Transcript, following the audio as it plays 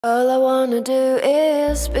All I wanna do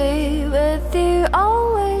is be with you,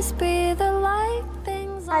 always be the light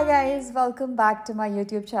things. Hi guys, welcome back to my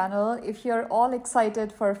YouTube channel. If you're all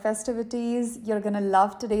excited for festivities, you're gonna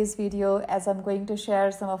love today's video as I'm going to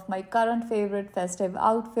share some of my current favorite festive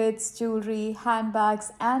outfits, jewelry,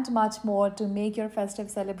 handbags, and much more to make your festive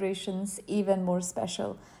celebrations even more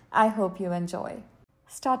special. I hope you enjoy.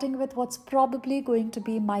 Starting with what's probably going to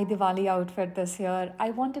be my Diwali outfit this year, I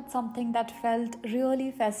wanted something that felt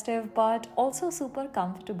really festive but also super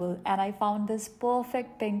comfortable, and I found this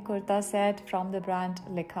perfect pink kurta set from the brand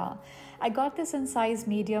LIBAS. I got this in size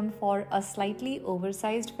medium for a slightly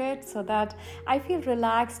oversized fit so that I feel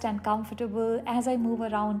relaxed and comfortable as I move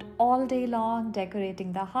around all day long,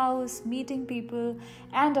 decorating the house, meeting people,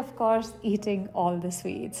 and of course eating all the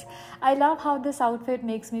sweets. I love how this outfit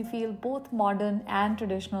makes me feel both modern and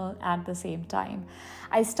traditional at the same time.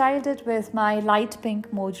 I styled it with my light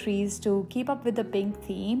pink motifs to keep up with the pink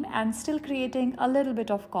theme and still creating a little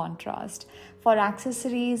bit of contrast. For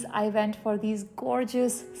accessories, I went for these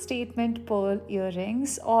gorgeous statement pearl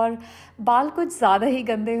earrings और बाल कुछ ज़्यादा ही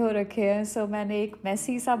गंदे हो रखे हैं, so मैंने एक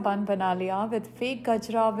messy सा bun बना लिया with fake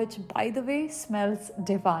gajra, which by the way smells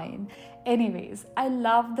divine. Anyways, I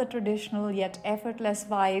love the traditional yet effortless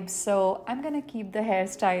vibes, so I'm gonna keep the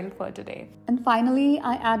hairstyle for today. And finally,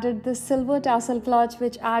 I added this silver tassel clutch,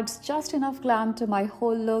 which adds just enough glam to my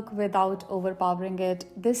whole look without overpowering it.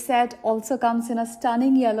 This set also comes in a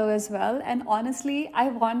stunning yellow as well, and honestly, I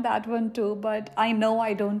want that one too, but I know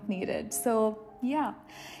I don't need it, so yeah.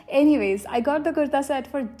 Anyways, I got the kurta set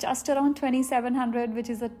for just around 2,700, which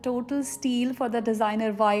is a total steal for the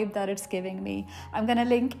designer vibe that it's giving me. I'm gonna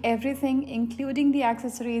link everything, including the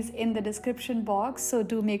accessories, in the description box, so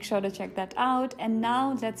do make sure to check that out. And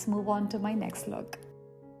now let's move on to my next look.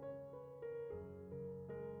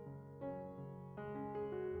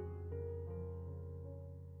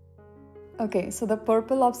 Okay, so the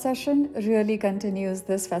purple obsession really continues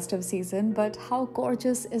this festive season, but how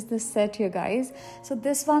gorgeous is this set, you guys? So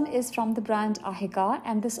this one is from the brand Ahika,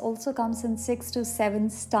 and this also comes in 6 to 7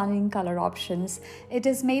 stunning color options. It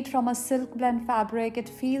is made from a silk blend fabric. It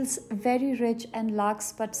feels very rich and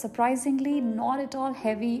luxe, but surprisingly not at all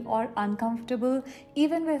heavy or uncomfortable,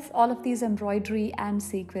 even with all of these embroidery and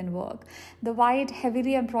sequin work. The wide,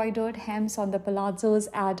 heavily embroidered hems on the palazzos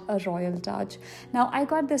add a royal touch. Now, I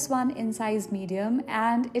got this one in size medium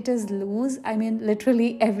and it is loose, I mean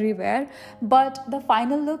literally everywhere, but the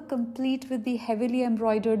final look, complete with the heavily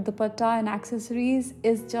embroidered dupatta and accessories,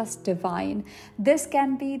 is just divine. This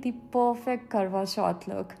can be the perfect Karwa Chauth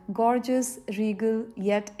look. Gorgeous, regal,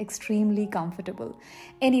 yet extremely comfortable.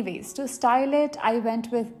 Anyways, to style it, I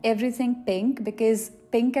went with everything pink because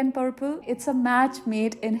pink and purple, it's a match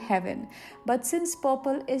made in heaven. But since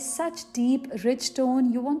purple is such deep, rich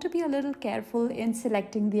tone, you want to be a little careful in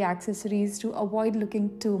selecting the accessories to avoid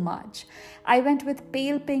looking too much. I went with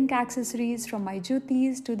pale pink accessories from my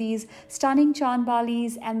jutis to these stunning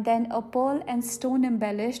chanbalis, and then a pearl and stone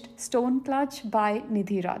embellished stone clutch by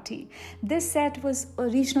Nidhi Rathi. This set was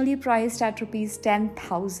originally priced at rupees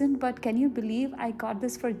 10,000, but can you believe I got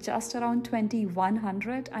this for just around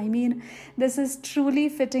 2,100? I mean, this is truly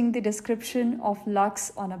fitting the description of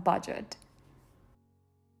luxe on a budget.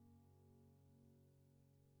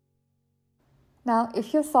 Now,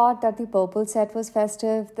 if you thought that the purple set was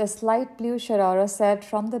festive, this light blue sharara set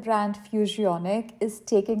from the brand Fusionic is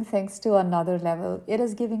taking things to another level. It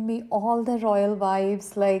is giving me all the royal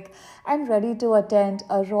vibes, like I'm ready to attend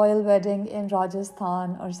a royal wedding in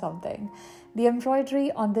Rajasthan or something. The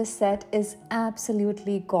embroidery on this set is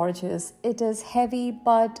absolutely gorgeous. It is heavy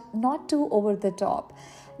but not too over the top.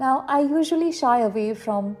 Now, I usually shy away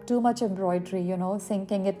from too much embroidery,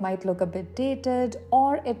 thinking it might look a bit dated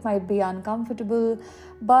or it might be uncomfortable,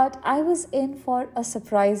 but I was in for a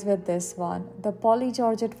surprise with this one. The poly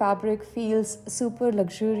georgette fabric feels super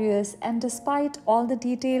luxurious, and despite all the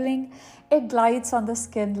detailing, it glides on the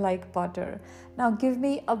skin like butter. Now give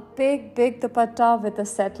me a big dupatta with a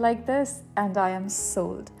set like this and I am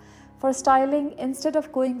sold. For styling, instead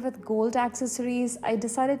of going with gold accessories, I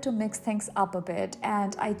decided to mix things up a bit,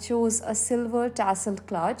 and I chose a silver tasseled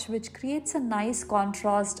clutch, which creates a nice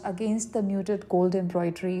contrast against the muted gold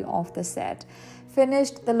embroidery of the set.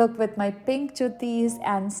 Finished the look with my pink jutis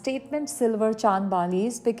and statement silver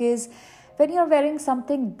chanbalis because when you're wearing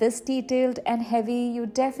something this detailed and heavy, you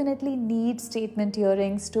definitely need statement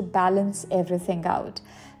earrings to balance everything out.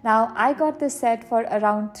 Now, I got this set for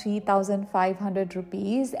around 3,500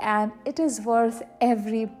 rupees and it is worth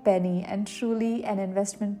every penny and truly an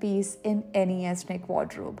investment piece in any ethnic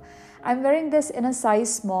wardrobe. I'm wearing this in a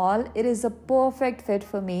size small. It is a perfect fit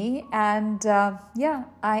for me and yeah,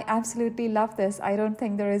 I absolutely love this. I don't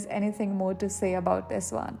think there is anything more to say about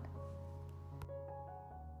this one.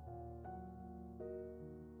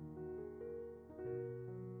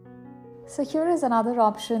 So here is another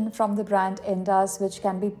option from the brand Indus, which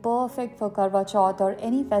can be perfect for Karwa Chauth or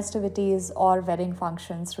any festivities or wedding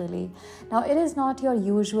functions really. Now it is not your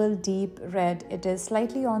usual deep red, it is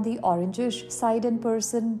slightly on the orangish side in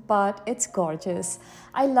person, but it's gorgeous.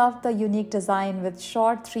 I love the unique design with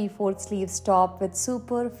short 3/4 sleeves top with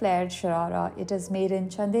super flared sharara. It is made in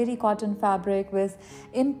Chanderi cotton fabric with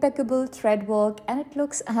impeccable thread work and it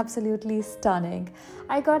looks absolutely stunning.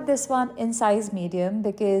 I got this one in size medium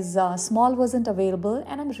because small wasn't available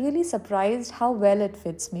and I'm really surprised how well it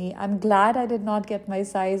fits me. I'm glad I did not get my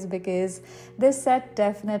size because this set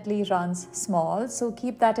definitely runs small, so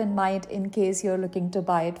keep that in mind in case you're looking to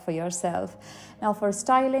buy it for yourself. Now for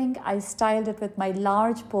styling, I styled it with my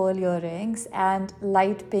large pearl earrings and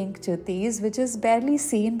light pink juttis, which is barely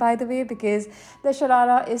seen by the way because the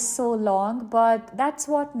sharara is so long, but that's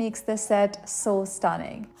what makes the set so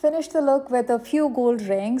stunning. Finished the look with a few gold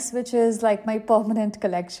rings, which is like my permanent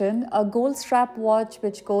collection, a gold strap watch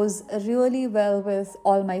which goes really well with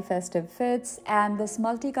all my festive fits, and this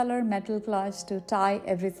multicolor metal clutch to tie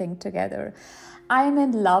everything together. I am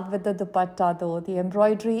in love with the dupatta though. The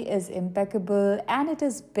embroidery is impeccable and it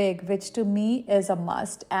is big, which to me is a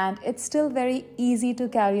must, and it's still very easy to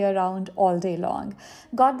carry around all day long.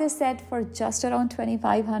 Got this set for just around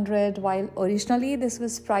 2,500 while originally this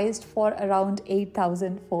was priced for around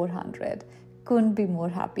 8,400. Couldn't be more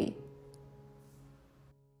happy.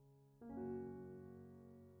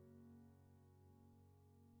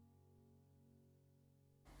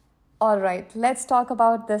 Alright, let's talk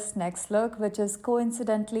about this next look, which is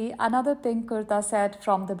coincidentally another pink kurta set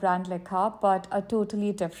from the brand Lekha, but a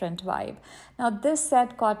totally different vibe. Now this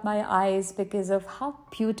set caught my eyes because of how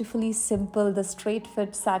beautifully simple the straight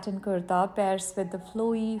fit satin kurta pairs with the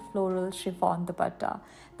flowy floral chiffon dupatta.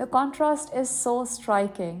 The contrast is so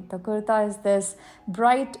striking. The kurta is this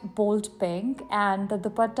bright, bold pink and the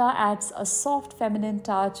dupatta adds a soft feminine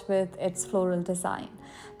touch with its floral design.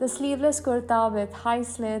 The sleeveless kurta with high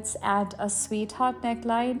slits and a sweetheart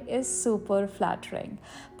neckline is super flattering.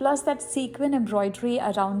 Plus that sequin embroidery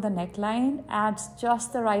around the neckline adds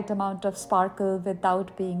just the right amount of sparkle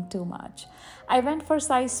without being too much. I went for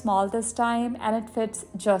size small this time and it fits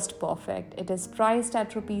just perfect. It is priced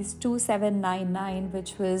at rupees 2,799,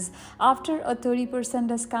 which was after a 30%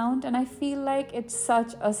 discount, and I feel like it's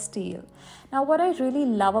such a steal. Now what I really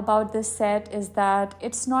love about this set is that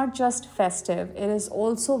it's not just festive, it is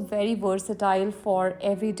also very versatile for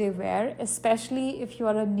everyday wear, especially if you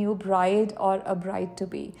are a new bride or a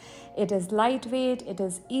bride-to-be. It is lightweight, it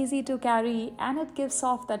is easy to carry, and it gives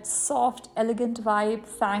off that soft, elegant vibe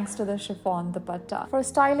thanks to the chiffon dupatta. For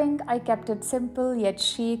styling, I kept it simple yet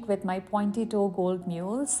chic with my pointy toe gold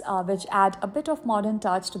mules, which add a bit of modern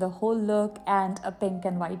touch to the whole look, and a pink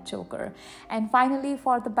and white choker. And finally,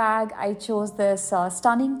 for the bag, I chose this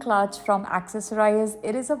stunning clutch from Accessorize.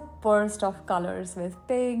 It is a burst of colors with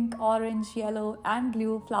pink, orange, yellow, and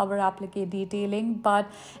blue flower applique detailing, but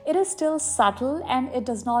it is still subtle and it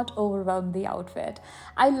does not overwhelm the outfit.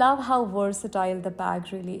 I love how versatile the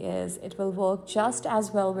bag really is. It will work just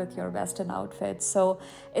as well with your Western outfits. So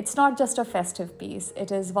it's not just a festive piece.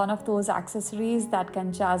 It is one of those accessories that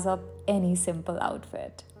can jazz up any simple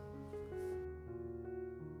outfit.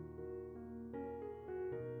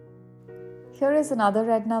 Here is another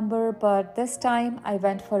red number, but this time I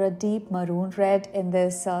went for a deep maroon red in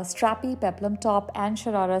this strappy peplum top and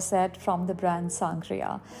sharara set from the brand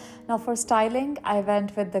Sangria. Now for styling, I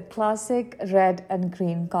went with the classic red and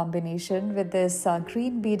green combination with this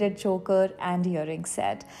green beaded choker and earring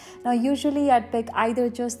set. Now usually I'd pick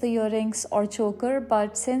either just the earrings or choker,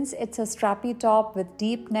 but since it's a strappy top with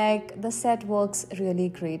deep neck, the set works really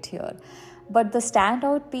great here. But the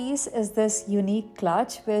standout piece is this unique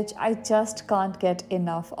clutch, which I just can't get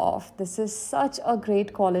enough of. This is such a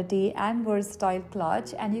great quality and versatile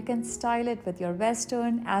clutch, and you can style it with your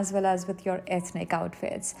Western as well as with your ethnic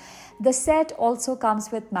outfits. The set also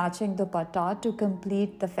comes with matching dupatta to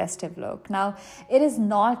complete the festive look. Now, it is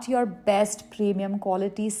not your best premium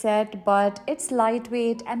quality set, but it's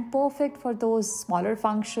lightweight and perfect for those smaller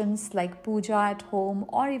functions like puja at home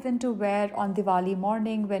or even to wear on Diwali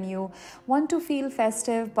morning when you want want to feel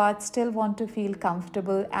festive but still want to feel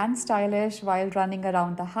comfortable and stylish while running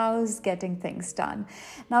around the house getting things done.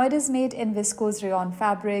 Now it is made in viscose rayon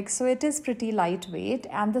fabric, so it is pretty lightweight,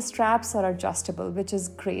 and the straps are adjustable, which is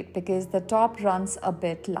great because the top runs a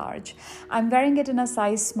bit large. I'm wearing it in a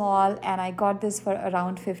size small, and I got this for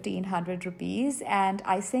around 1500 rupees, and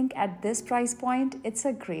I think at this price point it's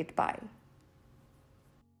a great buy.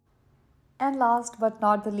 And last but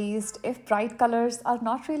not the least, if bright colors are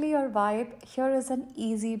not really your vibe, here is an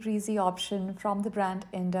easy breezy option from the brand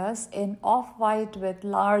Indus in off-white with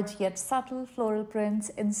large yet subtle floral prints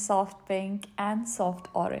in soft pink and soft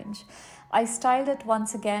orange. I styled it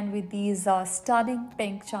once again with these stunning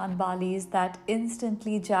pink chandbalis that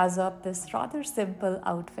instantly jazz up this rather simple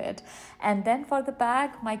outfit. And then for the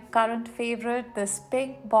bag, my current favorite, this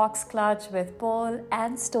pink box clutch with pearl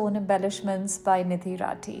and stone embellishments by Nidhi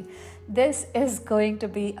Rathi. This is going to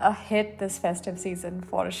be a hit this festive season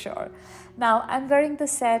for sure. Now I'm wearing the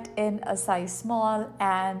set in a size small,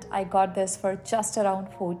 and I got this for just around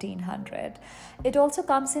 1400. It also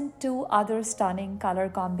comes in two other stunning color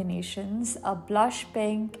combinations, a blush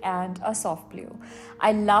pink and a soft blue.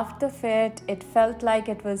 I loved the fit. It felt like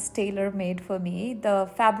it was tailor-made for me. The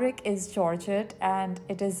fabric is georgette and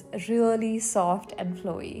it is really soft and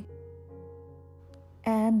flowy.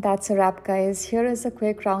 And that's a wrap, guys. Here is a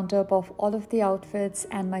quick roundup of all of the outfits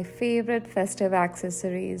and my favorite festive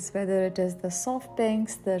accessories, whether it is the soft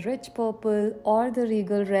pinks, the rich purple, or the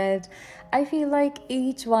regal red. I feel like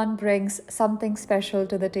each one brings something special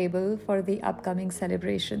to the table for the upcoming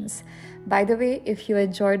celebrations. By the way, if you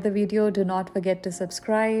enjoyed the video, do not forget to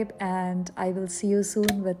subscribe, and I will see you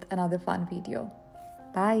soon with another fun video.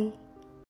 Bye.